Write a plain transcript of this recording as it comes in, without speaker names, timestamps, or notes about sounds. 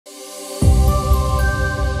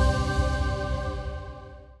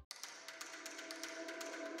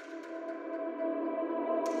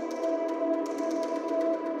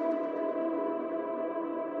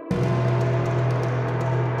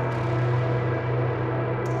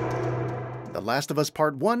The Last of Us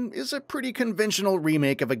Part 1 is a pretty conventional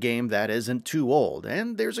remake of a game that isn't too old,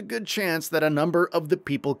 and there's a good chance that a number of the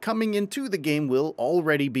people coming into the game will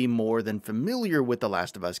already be more than familiar with The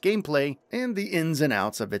Last of Us gameplay and the ins and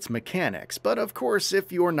outs of its mechanics. But of course,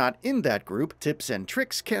 if you're not in that group, tips and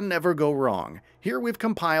tricks can never go wrong. Here we've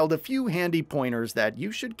compiled a few handy pointers that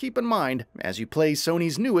you should keep in mind as you play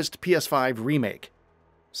Sony's newest PS5 remake.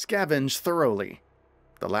 Scavenge thoroughly.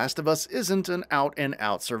 The Last of Us isn't an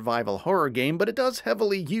out-and-out survival horror game, but it does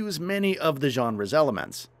heavily use many of the genre's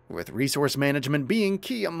elements, with resource management being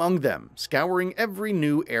key among them, scouring every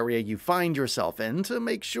new area you find yourself in to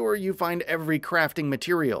make sure you find every crafting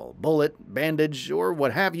material, bullet, bandage, or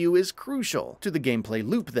what have you is crucial to the gameplay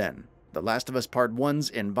loop then. The Last of Us Part 1's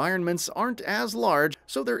environments aren't as large,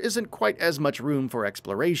 so there isn't quite as much room for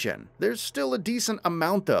exploration. There's still a decent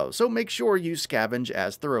amount though, so make sure you scavenge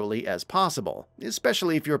as thoroughly as possible,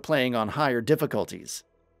 especially if you're playing on higher difficulties.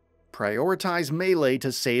 Prioritize melee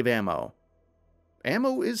to save ammo.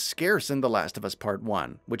 Ammo is scarce in The Last of Us Part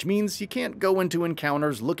 1, which means you can't go into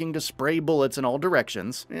encounters looking to spray bullets in all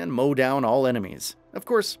directions and mow down all enemies. Of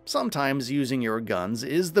course, sometimes using your guns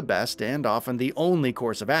is the best and often the only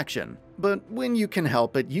course of action, but when you can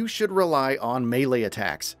help it, you should rely on melee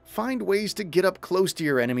attacks. Find ways to get up close to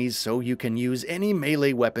your enemies so you can use any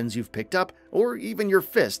melee weapons you've picked up, or even your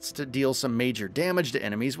fists to deal some major damage to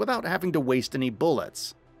enemies without having to waste any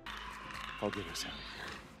bullets. I'll get us out of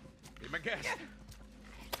here. Be my guest.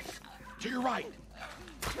 To your right.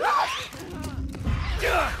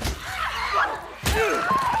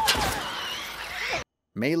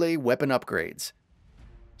 Melee weapon upgrades.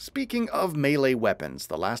 Speaking of melee weapons,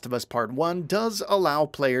 The Last of Us Part 1 does allow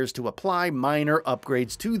players to apply minor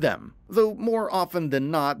upgrades to them, though more often than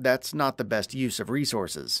not, that's not the best use of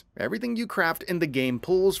resources. Everything you craft in the game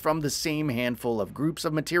pulls from the same handful of groups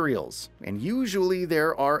of materials, and usually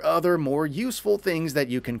there are other more useful things that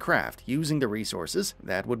you can craft using the resources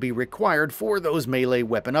that would be required for those melee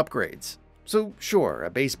weapon upgrades. So sure, a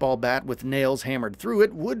baseball bat with nails hammered through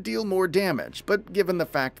it would deal more damage, but given the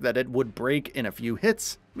fact that it would break in a few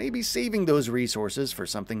hits, maybe saving those resources for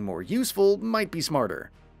something more useful might be smarter.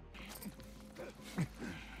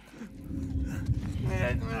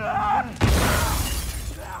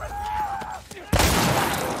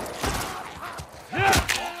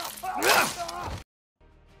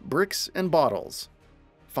 Bricks and bottles.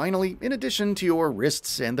 Finally, in addition to your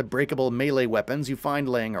wrists and the breakable melee weapons you find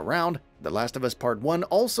laying around, The Last of Us Part 1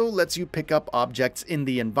 also lets you pick up objects in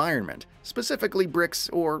the environment, specifically bricks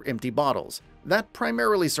or empty bottles, that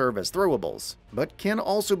primarily serve as throwables, but can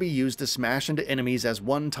also be used to smash into enemies as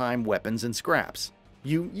one-time weapons and scraps.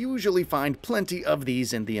 You usually find plenty of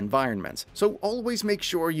these in the environments, so always make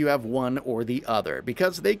sure you have one or the other,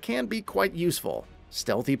 because they can be quite useful.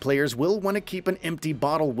 Stealthy players will want to keep an empty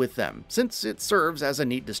bottle with them, since it serves as a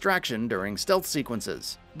neat distraction during stealth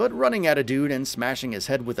sequences. But running at a dude and smashing his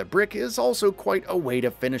head with a brick is also quite a way to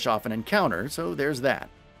finish off an encounter, so there's that.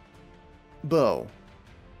 Bow.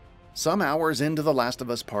 Some hours into The Last of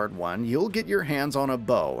Us Part 1, you'll get your hands on a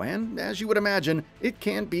bow, and as you would imagine, it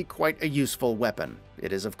can be quite a useful weapon.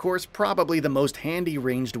 It is of course probably the most handy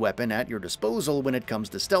ranged weapon at your disposal when it comes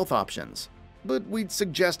to stealth options, but we'd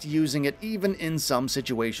suggest using it even in some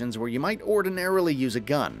situations where you might ordinarily use a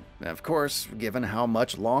gun. Of course, given how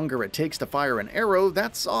much longer it takes to fire an arrow,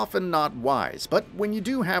 that's often not wise, but when you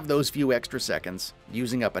do have those few extra seconds,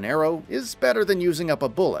 using up an arrow is better than using up a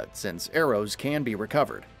bullet, since arrows can be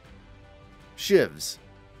recovered. Shivs.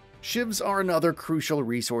 Shivs are another crucial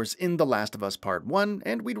resource in The Last of Us Part 1,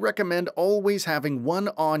 and we'd recommend always having one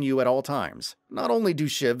on you at all times. Not only do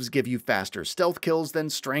shivs give you faster stealth kills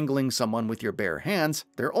than strangling someone with your bare hands,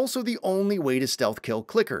 they're also the only way to stealth kill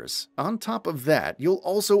clickers. On top of that, you'll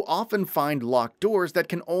also often find locked doors that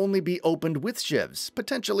can only be opened with shivs,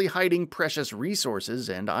 potentially hiding precious resources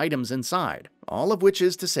and items inside. All of which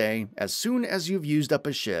is to say, as soon as you've used up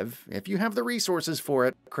a shiv, if you have the resources for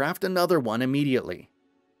it, craft another one immediately.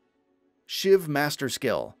 Shiv Master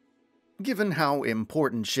Skill. Given how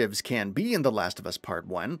important shivs can be in The Last of Us Part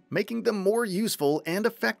 1, making them more useful and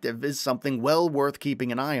effective is something well worth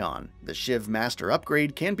keeping an eye on. The Shiv Master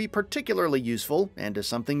upgrade can be particularly useful and is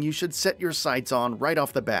something you should set your sights on right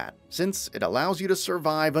off the bat, since it allows you to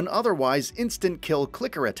survive an otherwise instant kill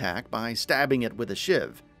clicker attack by stabbing it with a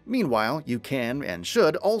shiv. Meanwhile, you can and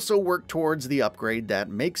should also work towards the upgrade that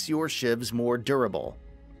makes your shivs more durable.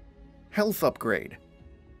 Health Upgrade.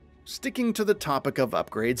 Sticking to the topic of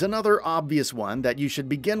upgrades, another obvious one that you should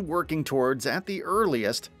begin working towards at the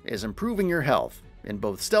earliest is improving your health. In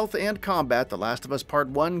both stealth and combat, The Last of Us Part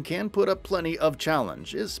 1 can put up plenty of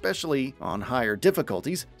challenge, especially on higher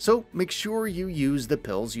difficulties, so make sure you use the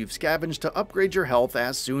pills you've scavenged to upgrade your health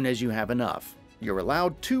as soon as you have enough. You're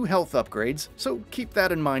allowed 2 health upgrades, so keep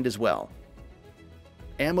that in mind as well.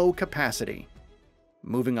 Ammo capacity.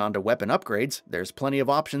 Moving on to weapon upgrades, there's plenty of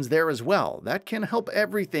options there as well that can help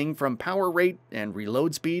everything from power rate and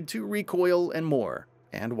reload speed to recoil and more.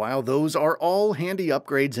 And while those are all handy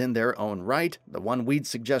upgrades in their own right, the one we'd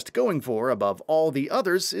suggest going for above all the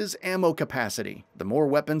others is ammo capacity. The more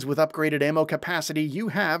weapons with upgraded ammo capacity you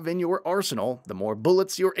have in your arsenal, the more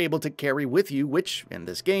bullets you're able to carry with you, which, in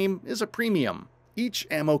this game, is a premium. Each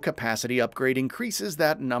ammo capacity upgrade increases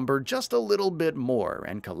that number just a little bit more,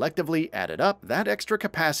 and collectively added up, that extra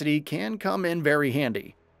capacity can come in very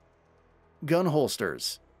handy. Gun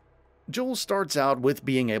holsters. Joel starts out with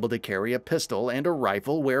being able to carry a pistol and a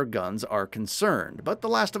rifle where guns are concerned, but The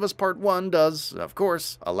Last of Us Part 1 does, of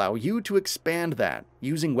course, allow you to expand that.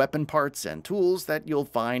 Using weapon parts and tools that you'll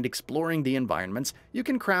find exploring the environments, you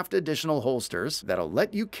can craft additional holsters that'll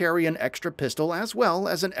let you carry an extra pistol as well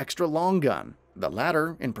as an extra long gun. The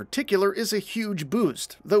latter, in particular, is a huge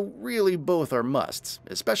boost, though really both are musts,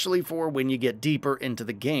 especially for when you get deeper into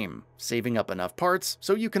the game. Saving up enough parts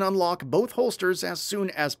so you can unlock both holsters as soon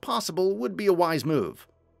as possible would be a wise move.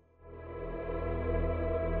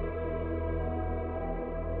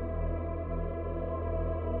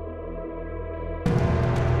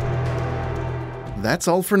 That's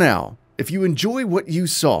all for now. If you enjoy what you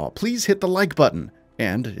saw, please hit the like button.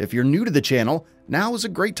 And if you're new to the channel, now is a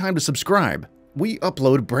great time to subscribe. We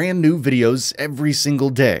upload brand new videos every single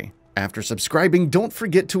day. After subscribing, don't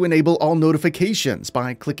forget to enable all notifications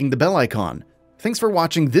by clicking the bell icon. Thanks for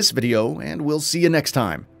watching this video, and we'll see you next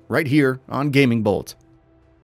time, right here on Gaming Bolt.